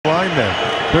line there.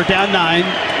 They're down 9.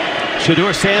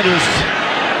 Shedeur Sanders,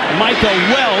 Michael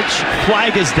Welch,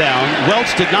 flag is down.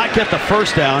 Welch did not get the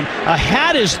first down. A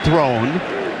hat is thrown.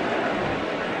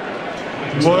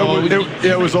 Well,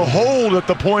 it was a hold at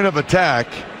the point of attack.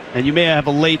 And you may have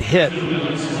a late hit.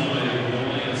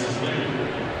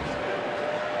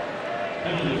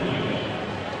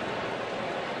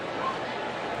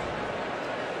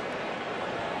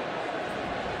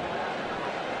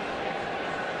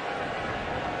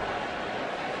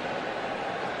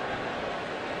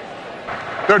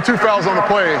 There are 2 fouls on the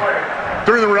play.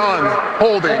 During the run,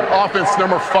 holding, offense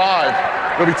number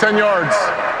 5. It'll be 10 yards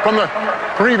from the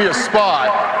previous spot.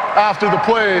 After the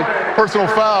play, personal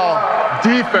foul,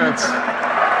 defense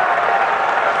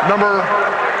number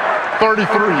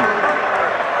 33.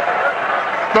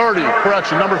 30,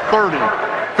 correction, number 30.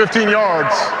 15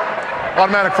 yards,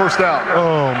 automatic first down.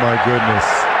 Oh my goodness.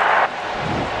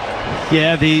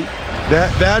 Yeah,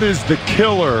 that is the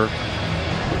killer.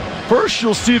 First,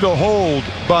 you'll see the hold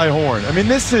by Horn. I mean,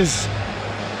 this is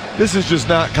just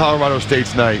not Colorado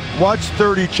State's night. Watch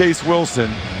 30, Chase Wilson.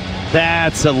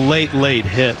 That's a late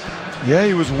hit. Yeah,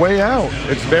 he was way out.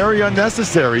 It's very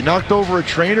unnecessary. Knocked over a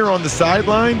trainer on the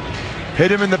sideline, hit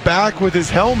him in the back with his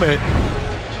helmet.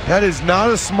 That is not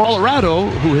a small... Colorado,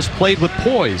 who has played with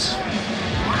poise.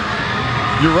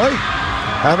 You're right.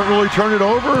 Haven't really turned it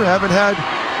over, haven't had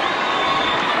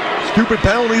stupid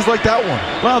penalties like that one.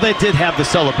 Well, they did have the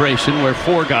celebration where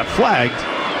 4 got flagged.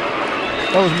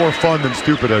 That was more fun than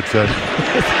stupid, I'd say.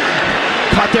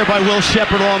 Caught there by Will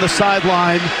Shepard on the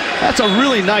sideline. That's a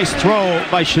really nice throw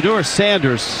by Shedeur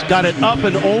Sanders. Got it up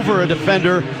and over a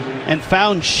defender and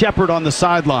found Shepard on the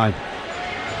sideline.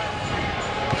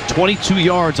 22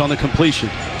 yards on the completion.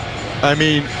 I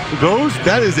mean,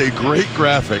 that is a great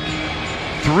graphic.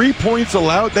 3 points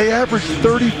allowed. They averaged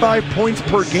 35 points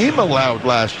per game allowed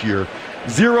last year.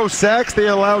 0 sacks. They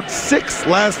allowed 6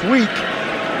 last week.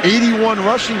 81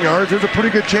 rushing yards. There's a pretty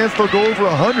good chance they'll go over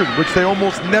 100, which they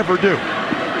almost never do.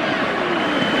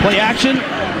 Play action.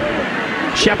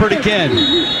 Shepard again.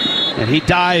 And he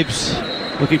dives,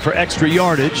 looking for extra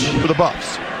yardage. For the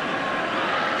Buffs.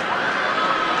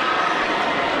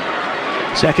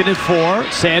 2nd and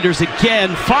 4. Sanders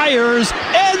again fires.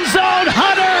 End zone.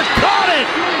 Hunter caught it.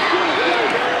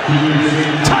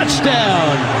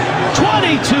 Touchdown.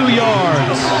 22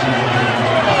 yards.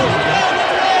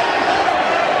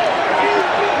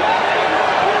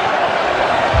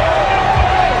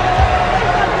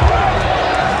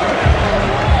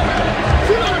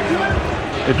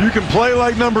 If you can play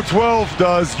like number 12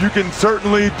 does, you can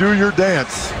certainly do your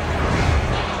dance.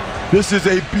 This is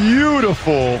a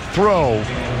beautiful throw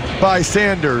by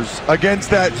Sanders against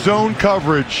that zone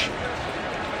coverage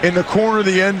in the corner of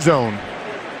the end zone.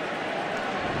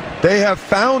 They have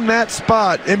found that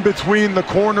spot in between the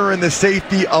corner and the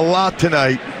safety a lot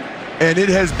tonight, and it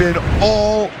has been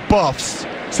all Buffs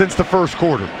since the first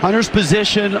quarter. Hunter's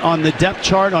position on the depth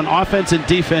chart on offense and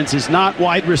defense is not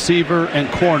wide receiver and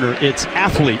corner, it's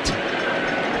athlete.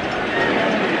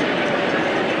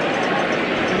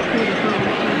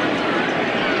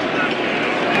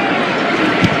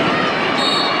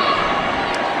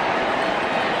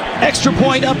 Extra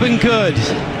point up and good.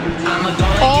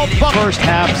 All but first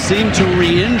half seemed to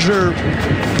re-injure.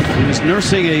 He was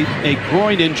nursing a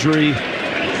groin injury.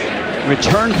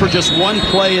 Returned for just 1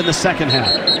 play in the second half.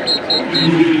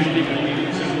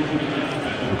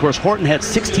 Of course, Horton had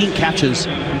 16 catches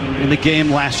in the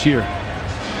game last year.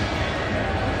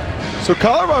 So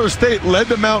Colorado State led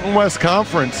the Mountain West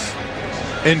Conference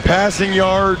in passing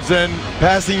yards and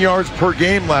passing yards per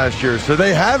game last year. So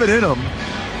they have it in them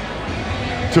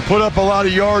to put up a lot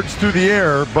of yards through the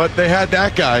air, but they had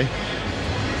that guy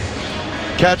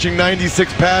catching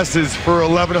 96 passes for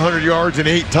 1,100 yards and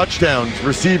 8 touchdowns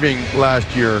receiving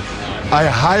last year.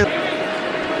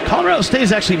 Colorado State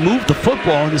has actually moved the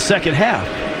football in the second half.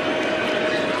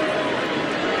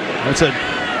 That's a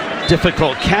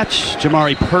difficult catch.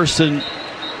 Jamari Person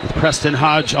with Preston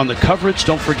Hodge on the coverage.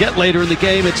 Don't forget, later in the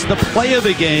game, it's the play of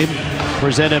the game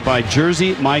presented by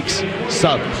Jersey Mike's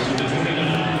Subs.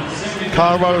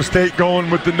 Colorado State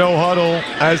going with the no huddle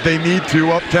as they need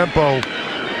to, up tempo,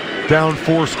 down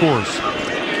 4 scores.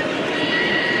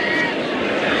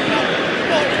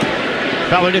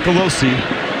 Fowler Nicolosi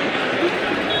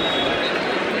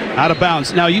out of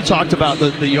bounds. Now, you talked about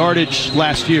the yardage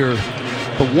last year.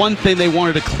 The one thing they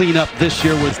wanted to clean up this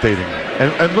year was stating.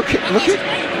 And look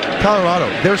at Colorado.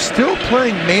 They're still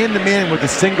playing man-to-man with a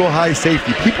single high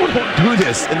safety. People don't do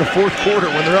this in the fourth quarter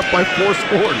when they're up by 4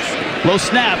 scores. Low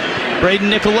snap. Braden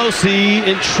Nicolosi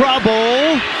in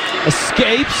trouble.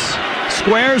 Escapes.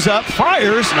 Squares up,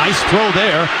 fires. Nice throw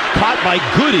there. Caught by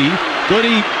Goody.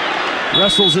 Goody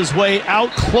wrestles his way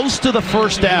out close to the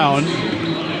first down.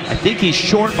 I think he's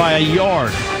short by a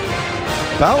yard.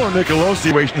 Fowler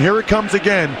Nicolosi, here it comes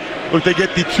again. Look, they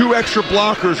get the 2 extra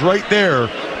blockers right there.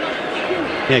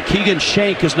 Yeah, Keegan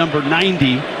Shank is number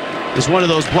 90, is one of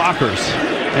those blockers.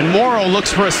 And Morrow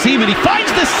looks for a seam, and he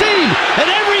finds the seam! And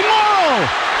Henry Morrow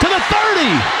to the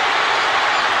 30!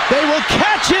 They will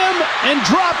catch him and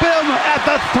drop him at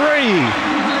the 3.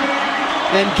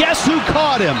 And guess who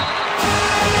caught him?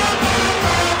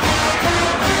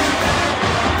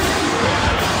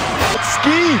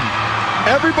 Scheme.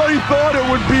 Everybody thought it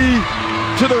would be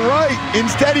to the right.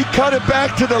 Instead, he cut it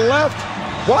back to the left.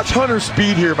 Watch Hunter's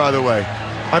speed here, by the way.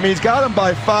 I mean, he's got him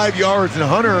by 5 yards, and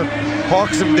Hunter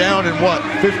hawks him down in what,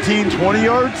 15, 20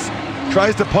 yards?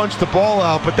 Tries to punch the ball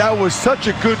out, but that was such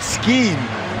a good scheme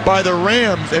by the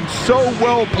Rams and so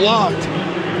well blocked.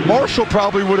 Marshall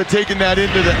probably would have taken that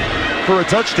for a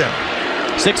touchdown.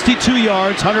 62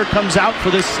 yards. Hunter comes out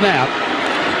for this snap.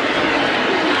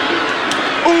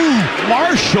 Ooh,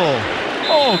 Marshall.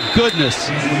 Oh, goodness.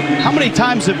 How many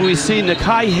times have we seen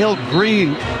Nikhai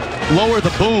Hill-Green lower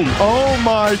the boom? Oh,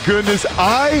 my goodness.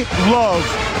 I love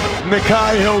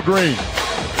Nikhai Hill-Green.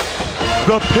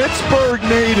 The Pittsburgh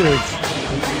native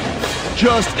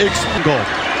just exploded.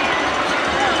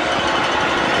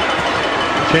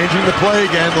 Changing the play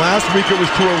again. Last week it was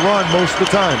to a run most of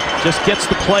the time. Just gets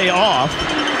the play off.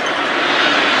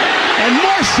 And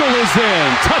Marshall is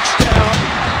in. Touchdown,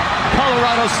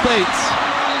 Colorado State.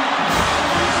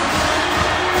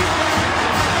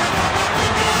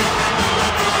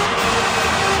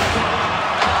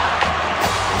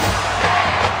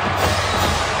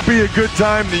 Be a good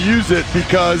time to use it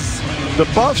because the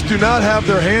Buffs do not have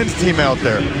their hands team out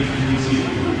there.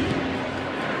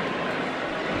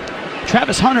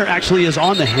 Travis Hunter actually is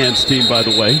on the hands team, by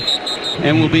the way,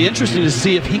 and will be interesting to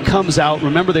see if he comes out.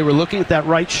 Remember, they were looking at that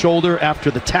right shoulder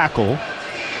after the tackle,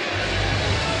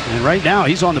 and right now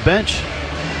he's on the bench.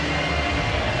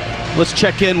 Let's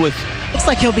check in with... Looks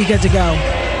like he'll be good to go.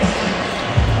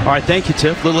 All right, thank you,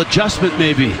 Tiff. Little adjustment,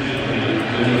 maybe.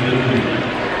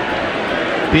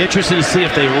 Be interested to see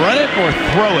if they run it or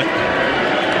throw it.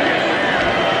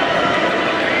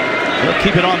 They'll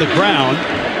keep it on the ground.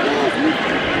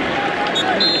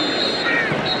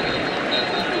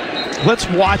 Let's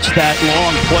watch that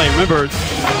long play. Remember,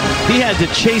 he had to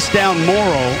chase down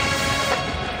Morrow,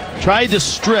 tried to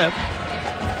strip,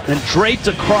 then draped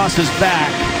across his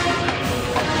back.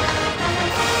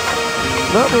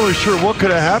 Not really sure what could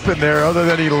have happened there other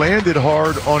than he landed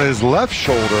hard on his left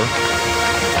shoulder.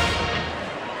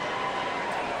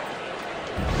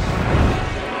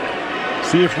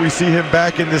 See if we see him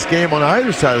back in this game on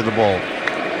either side of the ball.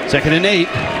 2nd and 8.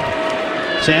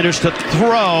 Sanders to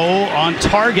throw on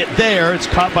target there. It's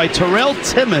caught by Terrell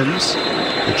Timmons,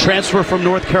 the transfer from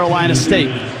North Carolina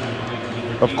State.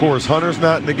 Of course, Hunter's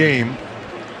not in the game,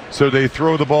 so they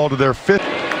throw the ball to their 5th.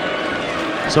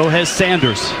 So has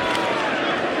Sanders.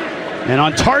 And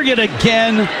on target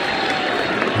again,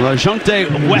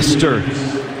 LaJonte Wester.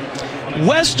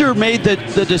 Wester made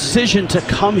the decision to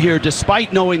come here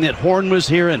despite knowing that Horn was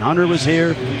here and Hunter was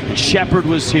here and Shepard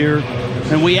was here.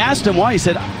 And we asked him why. He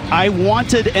said, I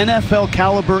wanted NFL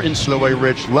caliber in the way,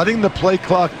 Rich, letting the play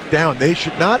clock down. They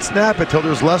should not snap it till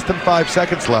there's less than 5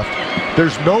 seconds left.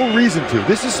 There's no reason to.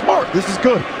 This is smart. This is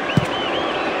good.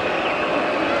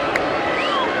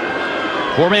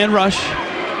 4-man rush.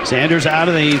 Sanders out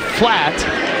of the flat.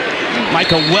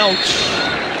 Micah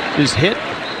Welch is hit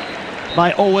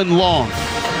by Owen Long.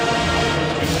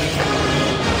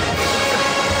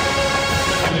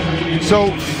 So,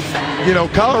 you know,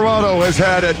 Colorado has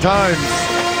had at times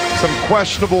some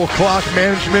questionable clock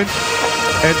management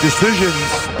and decisions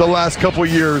the last couple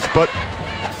years, but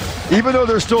even though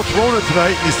they're still throwing it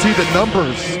tonight, you see the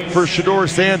numbers for Shedeur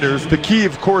Sanders, the key,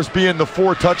 of course, being the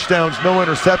 4 touchdowns, no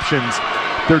interceptions.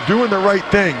 They're doing the right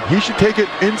thing. He should take it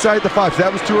inside the 5.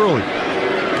 That was too early.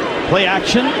 Play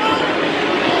action.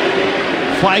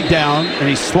 Flag down, and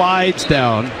he slides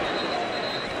down.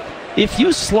 If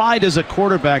you slide as a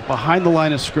quarterback behind the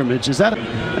line of scrimmage, is that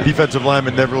a... Defensive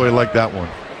lineman never really liked that one.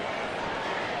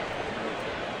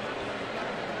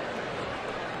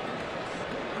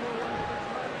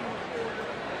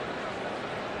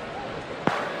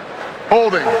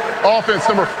 Holding. Offense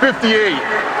number 58.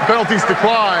 Penalties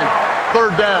decline.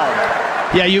 3rd down.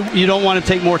 Yeah, you don't want to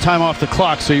take more time off the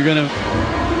clock, so you're going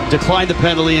to decline the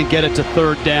penalty and get it to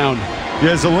 3rd down.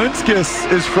 Yeah, Zelinskis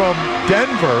is from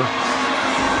Denver.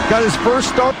 Got his first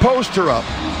start poster up.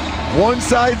 One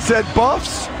side said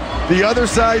Buffs, the other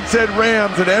side said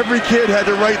Rams, and every kid had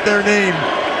to write their name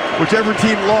whichever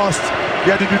team lost,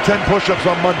 you had to do 10 push-ups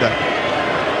on Monday.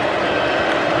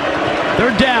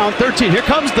 They're down 13. Here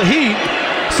comes the heat.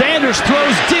 Sanders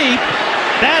throws deep.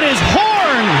 That is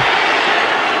Horn.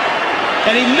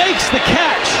 And he makes the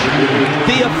catch.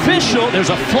 The official, there's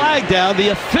a flag down. The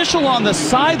official on the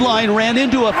sideline ran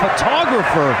into a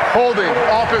photographer. Holding,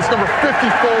 offense number 54.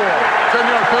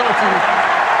 10-yard penalty.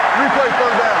 Replay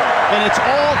third down. And it's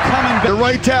all coming back. The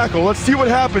right tackle. Let's see what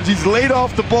happens. He's laid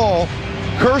off the ball.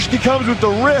 Kershke comes with the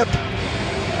rip.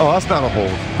 Oh, that's not a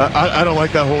hold. I don't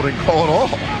like that holding call at all.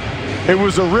 It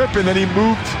was a rip, and then he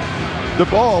moved the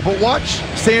ball. But watch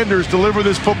Sanders deliver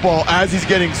this football as he's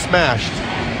getting smashed.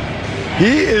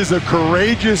 He is a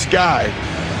courageous guy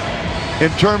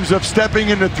in terms of stepping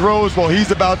into throws while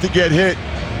he's about to get hit.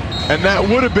 And that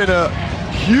would have been a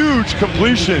huge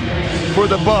completion for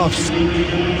the Buffs.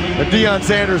 And Deion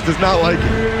Sanders does not like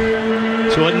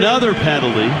it. So another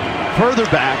penalty, further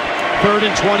back, 3rd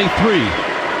and 23.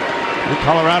 And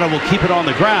Colorado will keep it on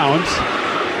the ground.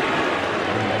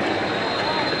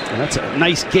 And that's a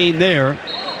nice gain there.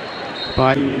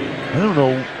 But I don't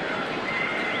know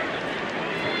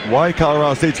why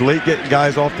Colorado State's late getting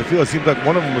guys off the field. It seems like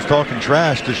one of them was talking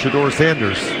trash to Shedeur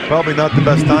Sanders. Probably not the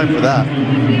best time for that.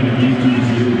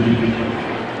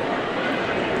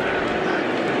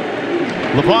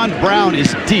 LeVon Brown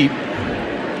is deep.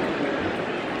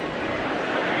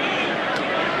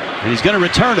 And he's going to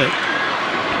return it.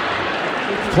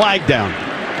 Flag down.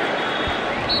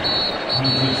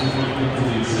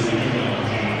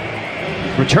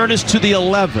 Return is to the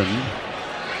 11.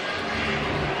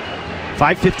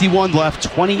 5:51 left,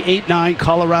 28-9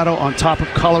 Colorado on top of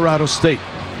Colorado State.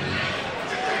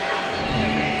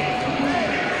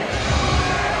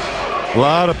 A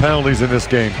lot of penalties in this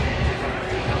game.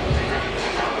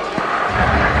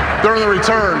 During the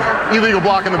return, illegal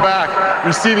block in the back.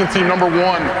 Receiving team number 1.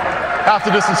 Half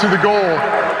the distance to the goal.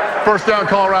 First down,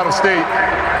 Colorado State.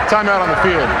 Timeout on the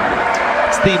field.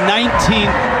 It's the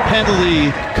 19th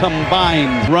penalty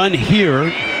combined run here.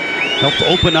 Helped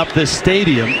open up this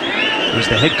stadium. There's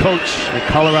the head coach at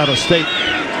Colorado State.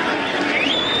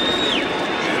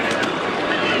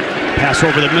 Pass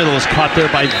over the middle is caught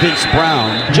there by Vince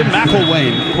Brown. Jim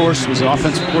McElwain, of course, was the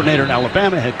offensive coordinator at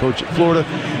Alabama, head coach at Florida.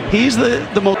 He's the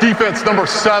most... Defense number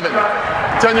 7.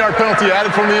 10-yard penalty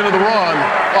added from the end of the run.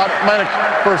 Automatic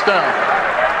first down.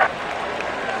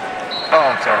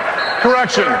 Oh, sorry.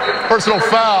 Correction. Personal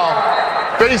foul.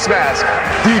 Face mask.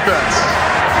 Defense.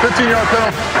 15-yard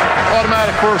penalty.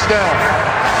 Automatic first down.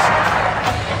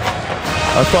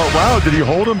 I thought, wow, did he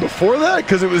hold him before that?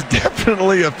 Because it was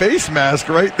definitely a face mask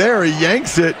right there. He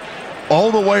yanks it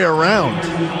all the way around.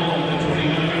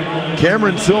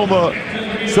 Cameron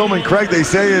Silman Craig, they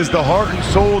say, is the heart and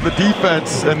soul of the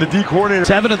defense, and the D coordinator.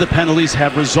 7 of the penalties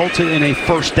have resulted in a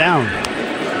first down.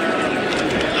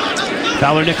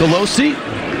 Fowler Nicolosi.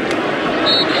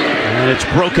 And it's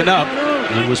broken up.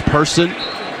 It was Person.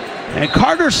 And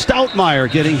Carter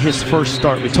Stoutmeyer getting his first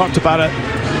start. We talked about it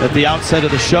at the outset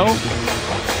of the show.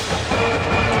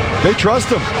 They trust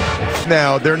him.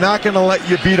 Now, they're not going to let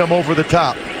you beat them over the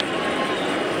top.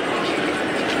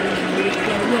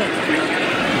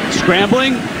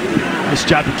 Scrambling. Nice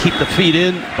job to keep the feet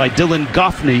in by Dylan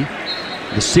Goffney,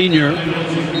 the senior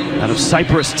out of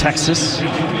Cypress, Texas.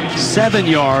 7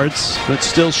 yards, but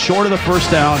still short of the first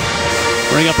down.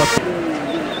 Bring up a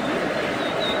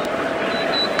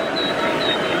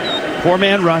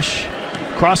 4-man rush.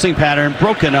 Crossing pattern,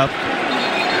 broken up.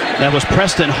 That was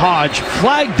Preston Hodge,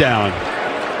 flag down.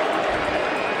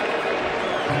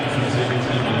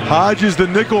 Hodge is the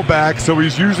nickel back, so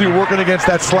he's usually working against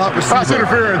that slot receiver. Pass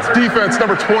interference, defense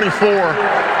number 24.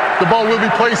 The ball will be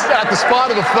placed at the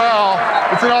spot of the foul.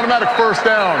 It's an automatic first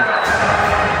down.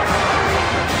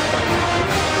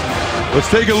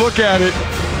 Let's take a look at it.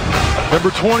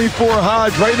 Number 24,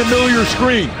 Hodge, right in the middle of your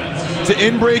screen. It's an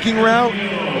in-breaking route.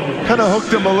 Kind of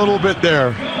hooked him a little bit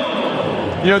there.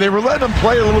 You know, they were letting him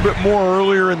play a little bit more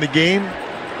earlier in the game.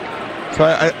 So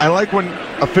I like when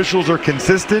officials are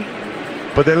consistent,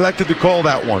 but they elected to call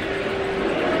that one.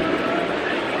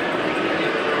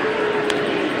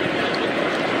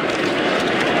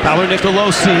 Fowler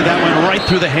Nicolosi, that went right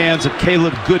through the hands of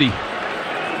Caleb Goody.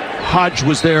 Hodge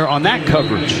was there on that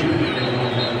coverage.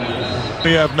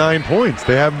 They have 9 points.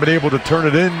 They haven't been able to turn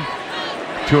it in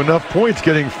to enough points,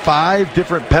 getting 5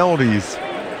 different penalties,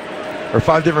 or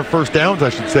 5 different first downs, I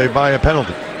should say, via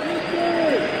penalty.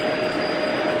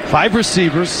 5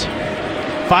 receivers,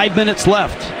 5 minutes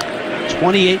left.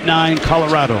 28-9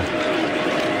 Colorado.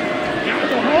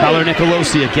 Fowler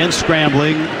Nicolosi again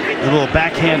scrambling. A little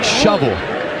backhand shovel.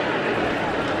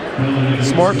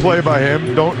 Smart play by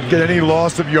him. Don't get any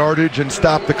loss of yardage and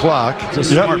stop the clock. It's a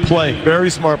smart play. Very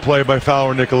smart play by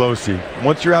Fowler Nicolosi.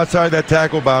 Once you're outside that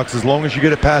tackle box, as long as you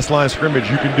get it past line of scrimmage,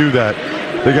 you can do that.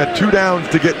 They got 2 downs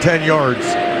to get 10 yards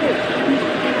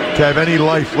to have any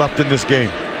life left in this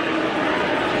game.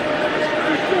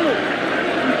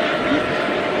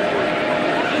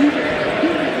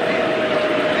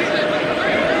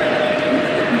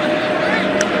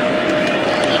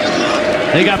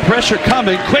 They got pressure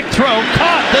coming. Quick throw.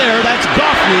 Caught there. That's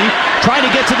Goffney. Trying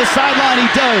to get to the sideline. He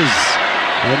does.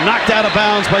 And knocked out of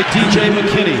bounds by DJ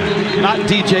McKinney. Not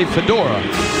DJ Fedora.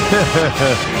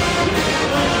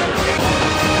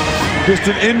 Just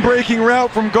an in-breaking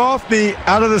route from Goffney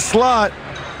out of the slot.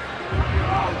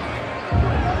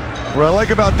 What I like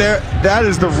about that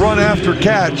is the run after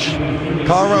catch.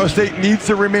 Colorado State needs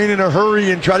to remain in a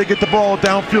hurry and try to get the ball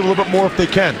downfield a little bit more if they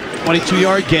can.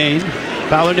 22-yard gain.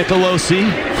 Fowler Nicolosi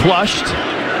flushed,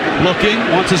 looking,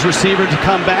 wants his receiver to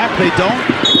come back. They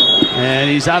don't, and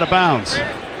he's out of bounds.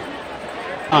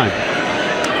 Fine.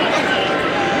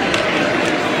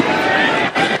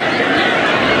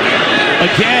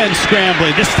 Again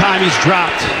scrambling. This time he's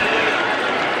dropped.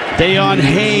 Dayon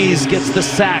Hayes gets the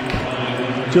sack.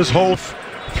 Just hold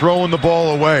throwing the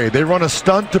ball away. They run a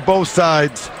stunt to both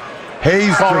sides.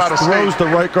 Hayes just throws the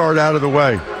right guard out of the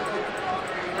way.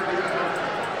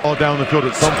 All down the field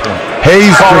at some point.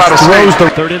 Hayes just throws the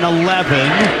 3rd and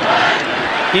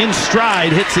 11. In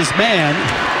stride, hits his man.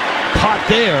 Caught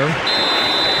there.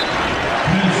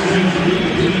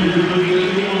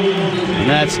 And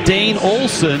that's Dane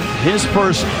Olson, his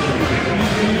first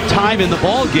time in the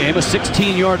ball game, a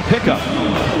 16-yard pickup.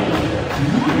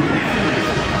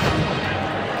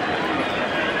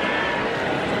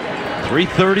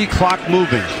 .330 clock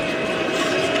moving.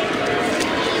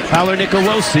 Fowler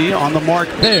Nicolosi on the mark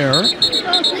there.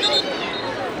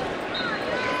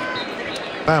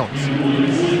 Bounce.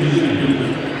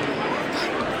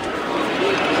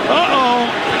 Uh-oh.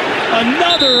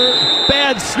 Another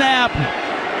bad snap.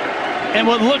 And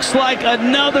what looks like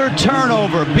another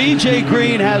turnover. BJ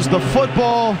Green has the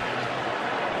football.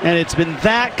 And it's been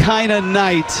that kind of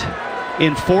night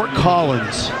in Fort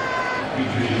Collins.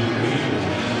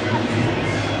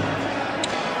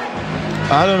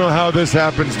 I don't know how this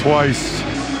happens twice.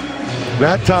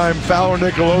 That time, Fowler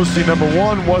Nicolosi, number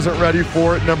 1, wasn't ready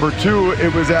for it. Number 2,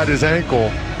 it was at his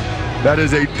ankle. That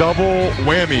is a double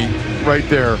whammy right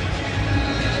there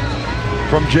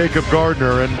from Jacob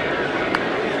Gardner. And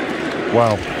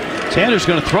wow. Sanders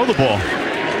going to throw the ball.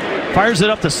 Fires it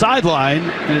up the sideline,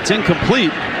 and it's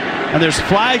incomplete. And there's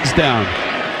flags down.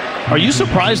 Are you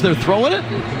surprised they're throwing it?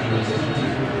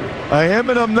 I am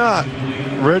and I'm not.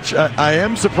 Rich, I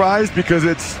am surprised because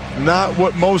it's not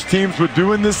what most teams would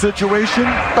do in this situation.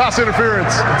 Pass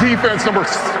interference, defense number 1.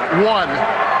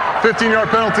 15-yard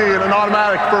penalty and an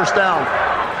automatic first down.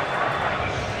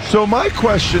 So my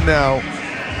question now,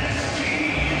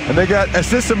 and they got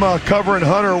Asisima covering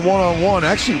Hunter one-on-one.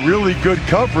 Actually really good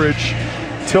coverage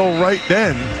till right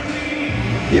then.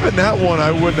 Even that one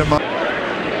I wouldn't have mind.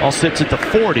 Ball sits at the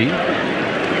 40.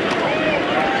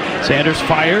 Sanders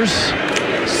fires.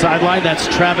 Sideline, that's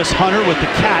Travis Hunter with the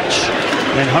catch.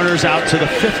 And Hunter's out to the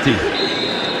 50.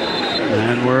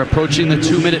 And we're approaching the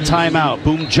 2-minute timeout.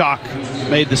 Boom Jock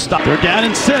made the stop. They're down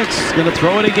in 6. Gonna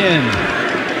throw it again.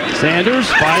 Sanders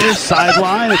fires,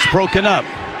 sideline, it's broken up.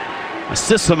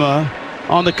 Asisima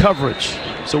on the coverage.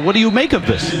 So what do you make of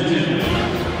this?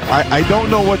 I don't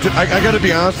know what to, I gotta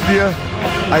be honest with you.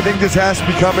 I think this has to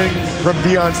be coming from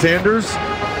Deion Sanders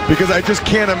because I just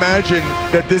can't imagine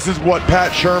that this is what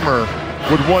Pat Shurmur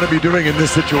would want to be doing in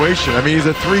this situation. I mean, he's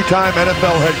a 3-time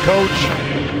NFL head coach.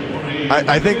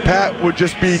 I think Pat would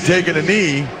just be taking a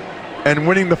knee and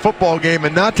winning the football game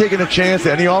and not taking a chance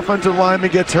that any offensive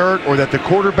lineman gets hurt or that the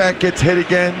quarterback gets hit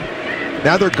again.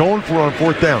 Now they're going for it on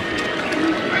 4th down.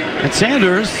 And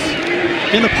Sanders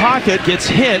in the pocket gets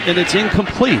hit and it's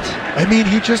incomplete. I mean,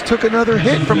 he just took another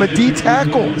hit from a D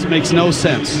tackle. This makes no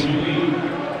sense.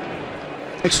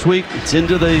 Next week, it's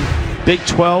into the Big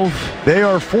 12. They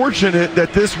are fortunate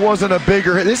that this wasn't a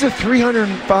bigger hit. This is a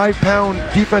 305-pound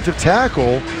defensive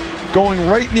tackle going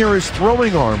right near his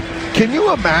throwing arm. Can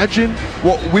you imagine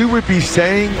what we would be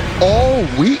saying all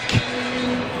week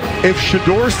if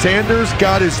Shedeur Sanders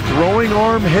got his throwing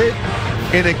arm hit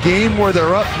in a game where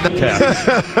they're up?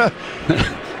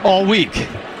 All week.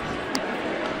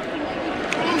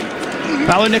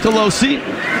 Fowler Nicolosi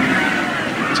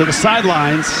to the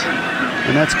sidelines,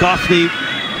 and that's Goffney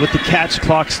with the catch.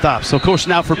 Clock stops. So of course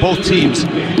now for both teams,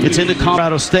 it's into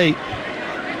Colorado State.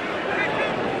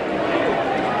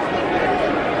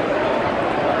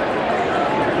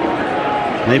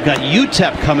 They've got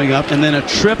UTEP coming up and then a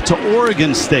trip to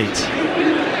Oregon State.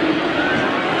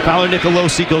 Fowler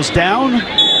Nicolosi goes down.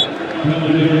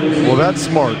 Well, that's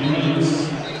smart.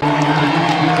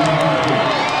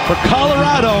 For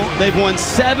Colorado, they've won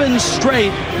 7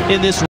 straight in this